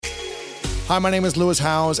Hi, my name is Lewis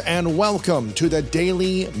Howes, and welcome to the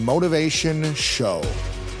Daily Motivation Show.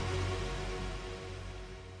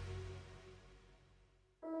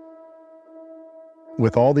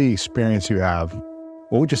 With all the experience you have,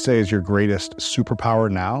 what would you say is your greatest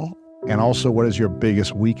superpower now? And also, what is your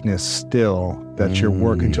biggest weakness still that you're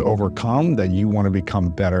working to overcome that you want to become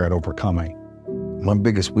better at overcoming? My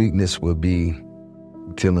biggest weakness would be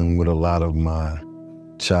dealing with a lot of my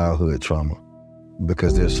childhood trauma,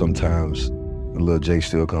 because there's sometimes a little Jay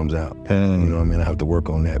still comes out. You know what I mean? I have to work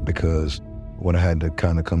on that, because what I had to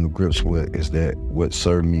kind of come to grips with is that what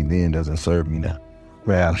served me then doesn't serve me now.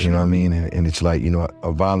 Yeah, you know what I mean? And it's like,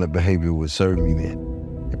 a violent behavior would serve me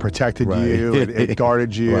then. It protected you, it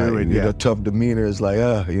guarded you. Right. And a tough demeanor is like,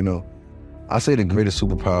 I say the greatest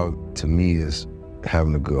superpower to me is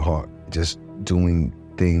having a good heart. Just doing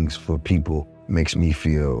things for people makes me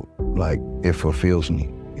feel like it fulfills me.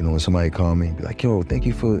 When somebody call me and be like, yo, thank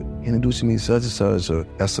you for introducing me to such and such, or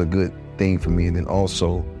that's a good thing for me. And then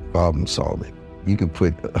also problem solving. You can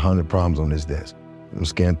put 100 problems on this desk.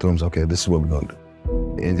 Scan through them, okay, this is what we're gonna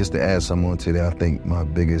do. And just to add some on to that, I think my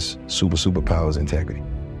biggest superpower is integrity.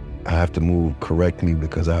 I have to move correctly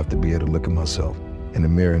because I have to be able to look at myself in the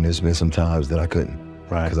mirror, and there's been some times that I couldn't,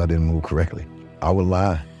 because I didn't move correctly. I would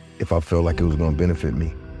lie if I felt like it was gonna benefit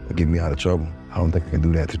me or get me out of trouble. I don't think I can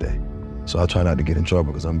do that today. So I try not to get in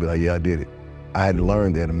trouble, because I'm gonna be like, yeah, I did it. I had to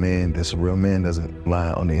learn that a man that's a real man doesn't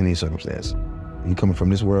lie under any circumstance. You coming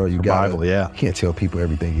from this world, you can't tell people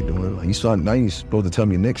everything you're doing. Like now you're supposed to tell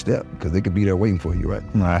them your next step, because they could be there waiting for you, right?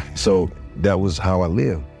 Right. So that was how I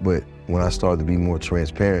lived. But when I started to be more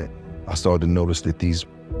transparent, I started to notice that these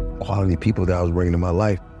quality people that I was bringing in my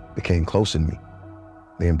life became closer to me.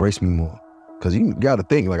 They embraced me more. Because you got to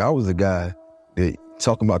think, like, I was the guy that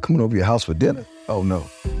talking about coming over your house for dinner. Oh, no.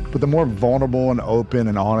 But the more vulnerable and open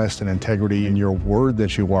and honest and integrity in your word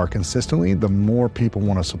that you are consistently, the more people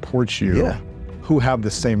want to support you who have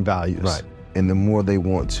the same values. Right. And the more they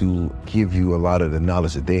want to give you a lot of the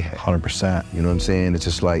knowledge that they have. 100%. You know what I'm saying? It's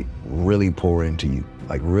just like really pour into you,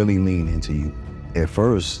 like really lean into you. At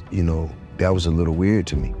first, that was a little weird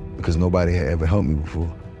to me, because nobody had ever helped me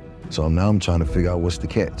before. So now I'm trying to figure out what's the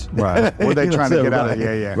catch. Right. What are they trying to get out of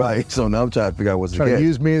it? Yeah. Right. So now I'm trying to figure out what's the catch. Trying to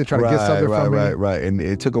use me, to try to get something from me. Right. And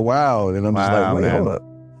it took a while, and I'm just like, wait, hold up.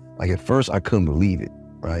 Like at first I couldn't believe it,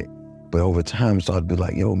 right? But over time I started to be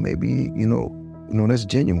like, yo, maybe, that's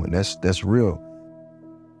genuine. That's real.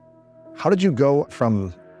 How did you go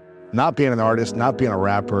from not being an artist, not being a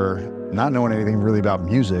rapper, not knowing anything really about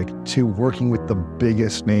music, to working with the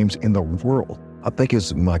biggest names in the world? I think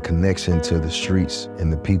it's my connection to the streets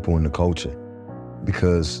and the people and the culture,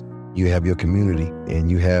 because you have your community and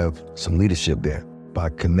you have some leadership there. By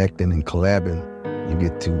connecting and collabing, you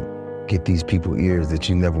get to get these people ears that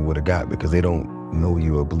you never would have got, because they don't know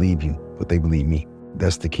you or believe you, but they believe me.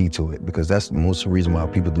 That's the key to it, because that's most of the reason why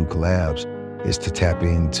people do collabs, is to tap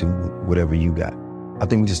into whatever you got. I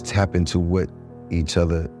think we just tap into what each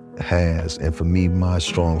other has. And for me, my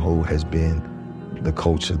stronghold has been the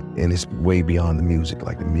culture, and it's way beyond the music.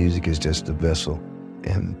 Like the music is just the vessel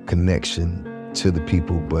and connection to the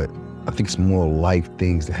people, but I think it's more life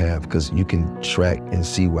things to have, because you can track and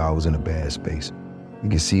see where I was in a bad space. You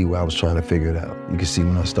can see where I was trying to figure it out. You can see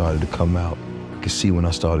when I started to come out. You can see when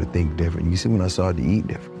I started to think different. You can see when I started to eat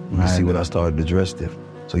different. You can see when I started to dress different.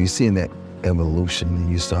 So you're seeing that evolution,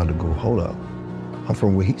 and you start to go, hold up, I'm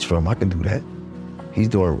from where he's from, I can do that. He's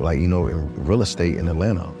doing in real estate in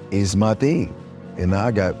Atlanta. It's my thing. And now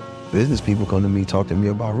I got business people come to me, talk to me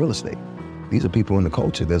about real estate. These are people in the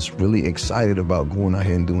culture that's really excited about going out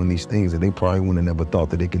here and doing these things that they probably would have never thought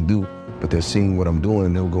that they can do, but they're seeing what I'm doing,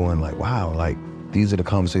 and they're going like, wow, like these are the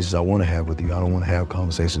conversations I want to have with you. I don't want to have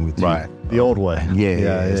conversations with you. Right, the old way.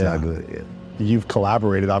 Yeah, it's not good, yeah. You've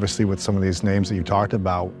collaborated, obviously, with some of these names that you talked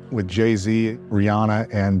about, with Jeezy,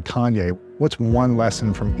 Rihanna, and Kanye. What's one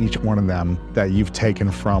lesson from each one of them that you've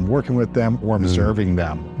taken from working with them or observing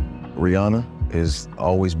them? Rihanna is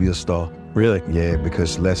always be a star. Really? Yeah,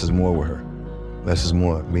 because less is more with her. Less is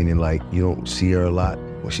more, meaning like you don't see her a lot.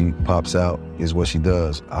 When she pops out is what she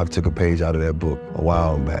does. I took a page out of that book a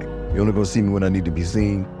while back. You're only gonna see me when I need to be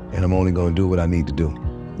seen, and I'm only gonna do what I need to do.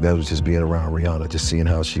 That was just being around Rihanna, just seeing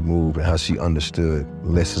how she moved and how she understood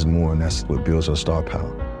less is more, and that's what builds her star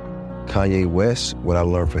power. Kanye West, what I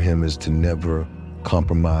learned from him is to never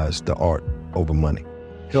compromise the art over money.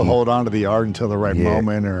 He'll hold on to the art until the right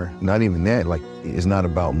moment, or... Not even that, like, it's not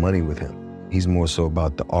about money with him. He's more so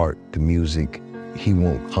about the art, the music. He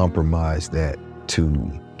won't compromise that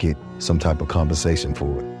to get some type of compensation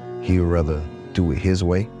for it. He would rather do it his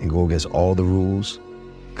way and go against all the rules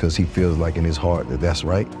because he feels like in his heart that that's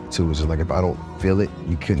right too. It's just like, if I don't feel it,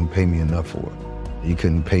 you couldn't pay me enough for it. You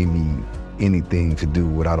couldn't pay me anything to do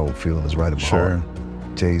what I don't feel is right in my heart.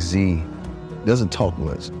 Jay-Z doesn't talk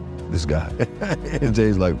much, this guy.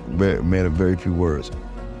 Jay's like, man of very few words.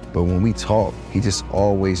 But when we talk, he just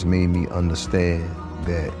always made me understand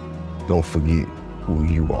that don't forget who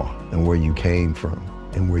you are and where you came from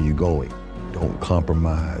and where you're going. Don't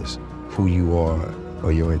compromise who you are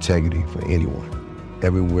or your integrity for anyone.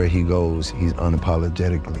 Everywhere he goes, he's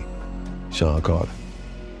unapologetically Sean Carter.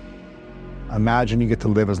 Imagine you get to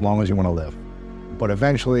live as long as you want to live, but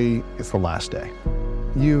eventually it's the last day.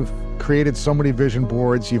 You've created so many vision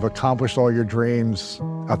boards, you've accomplished all your dreams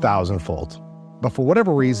 1,000-fold. But for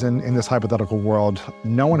whatever reason, in this hypothetical world,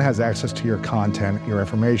 no one has access to your content, your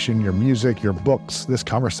information, your music, your books. This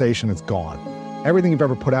conversation is gone. Everything you've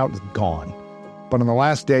ever put out is gone. But on the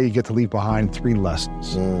last day, you get to leave behind 3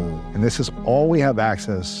 lessons. And this is all we have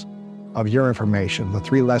access of your information, the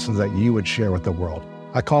 3 lessons that you would share with the world.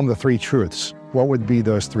 I call them the 3 truths. What would be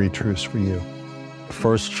those 3 truths for you?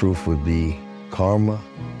 First truth would be karma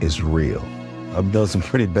is real. I've done some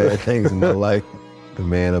pretty bad things in my life. The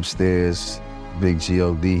man upstairs, Big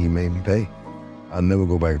G.O.D., he made me pay. I'll never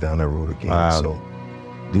go back down that road again. Wow. So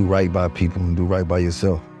do right by people and do right by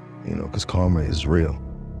yourself, because karma is real.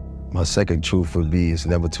 My second truth would be it's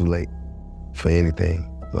never too late for anything.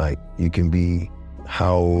 Like, you can be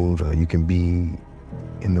how old or you can be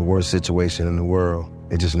in the worst situation in the world.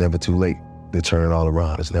 It's just never too late to turn it all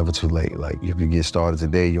around. It's never too late. Like, if you get started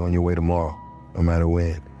today, you're on your way tomorrow, no matter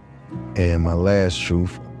when. And my last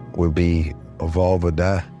truth would be evolve or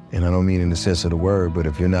die. And I don't mean in the sense of the word, but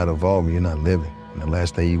if you're not evolving, you're not living. And the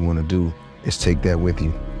last thing you want to do is take that with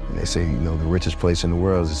you. And they say, the richest place in the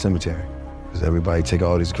world is a cemetery. Because everybody take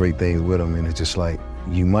all these great things with them, and it's just like,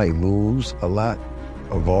 you might lose a lot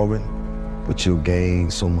evolving, but you'll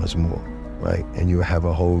gain so much more, right? And you'll have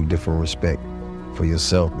a whole different respect for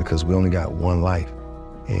yourself, because we only got one life.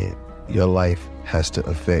 And your life has to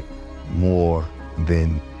affect more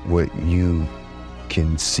than what you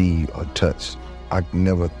can see or touch. I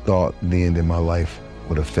never thought then that my life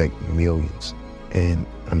would affect millions. And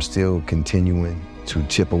I'm still continuing to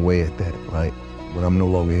chip away at that, right? When I'm no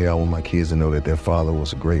longer here, I want my kids to know that their father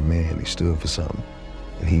was a great man. He stood for something.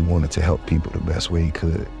 And he wanted to help people the best way he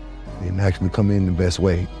could. He didn't actually come in the best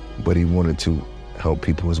way, but he wanted to help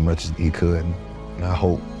people as much as he could. And I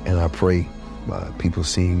hope and I pray by people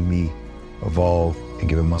seeing me evolve and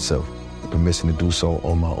giving myself permission to do so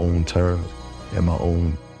on my own terms and my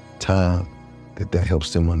own time, that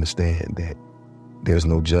helps them understand that there's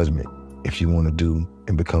no judgment if you want to do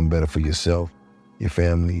and become better for yourself, your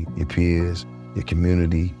family, your peers, your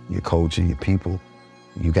community, your culture, your people.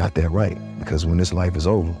 You got that right, because when this life is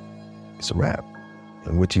over, it's a wrap.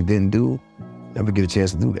 And what you didn't do, never get a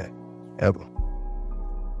chance to do that, ever.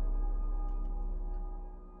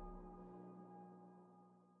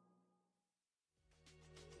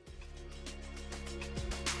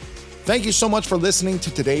 Thank you so much for listening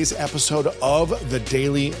to today's episode of The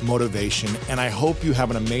Daily Motivation, and I hope you have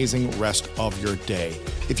an amazing rest of your day.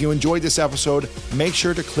 If you enjoyed this episode, make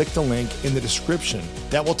sure to click the link in the description.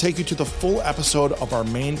 That will take you to the full episode of our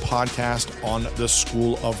main podcast on the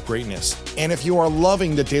School of Greatness. And if you are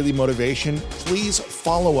loving The Daily Motivation, please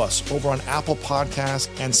follow us over on Apple Podcasts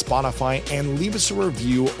and Spotify, and leave us a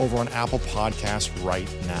review over on Apple Podcasts right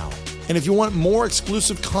now. And if you want more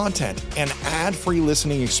exclusive content and ad-free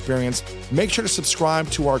listening experience, make sure to subscribe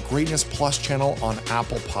to our Greatness Plus channel on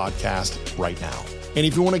Apple Podcast right now. And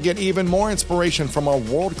if you want to get even more inspiration from our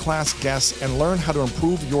world-class guests and learn how to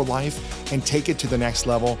improve your life and take it to the next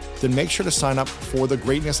level, then make sure to sign up for the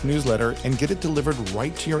Greatness newsletter and get it delivered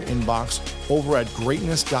right to your inbox over at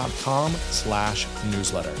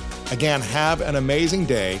greatness.com/newsletter. Again, have an amazing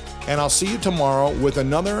day, and I'll see you tomorrow with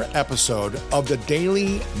another episode of the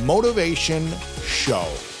Daily Motivation Show.